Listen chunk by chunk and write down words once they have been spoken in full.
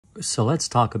So let's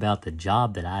talk about the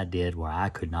job that I did where I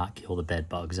could not kill the bed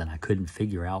bugs and I couldn't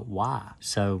figure out why.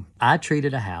 So I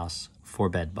treated a house for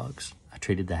bed bugs. I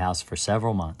treated the house for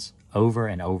several months, over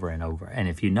and over and over. And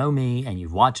if you know me and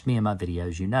you've watched me in my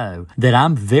videos, you know that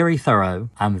I'm very thorough.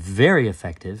 I'm very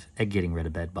effective at getting rid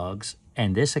of bed bugs.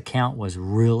 And this account was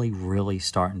really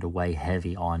starting to weigh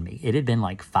heavy on me. It had been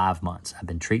like 5 months. I've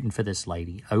been treating for this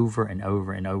lady over and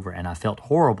over and over. And I felt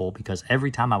horrible because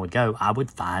every time I would go, I would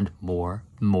find more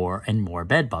and more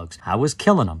bed bugs. I was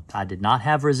killing them. I did not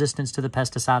have resistance to the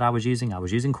pesticide I was using. I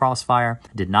was using Crossfire.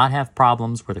 Did not have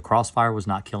problems where the Crossfire was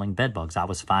not killing bed bugs. I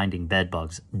was finding bed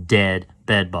bugs, dead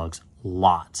bed bugs,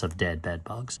 lots of dead bed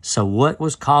bugs. So what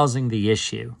was causing the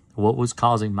issue? What was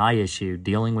causing my issue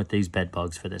dealing with these bed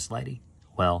bugs for this lady?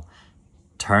 Well,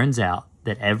 turns out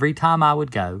that every time I would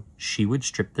go, she would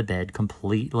strip the bed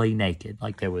completely naked.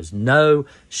 Like there was no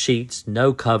sheets,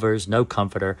 no covers, no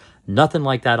comforter, nothing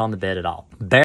like that on the bed at all.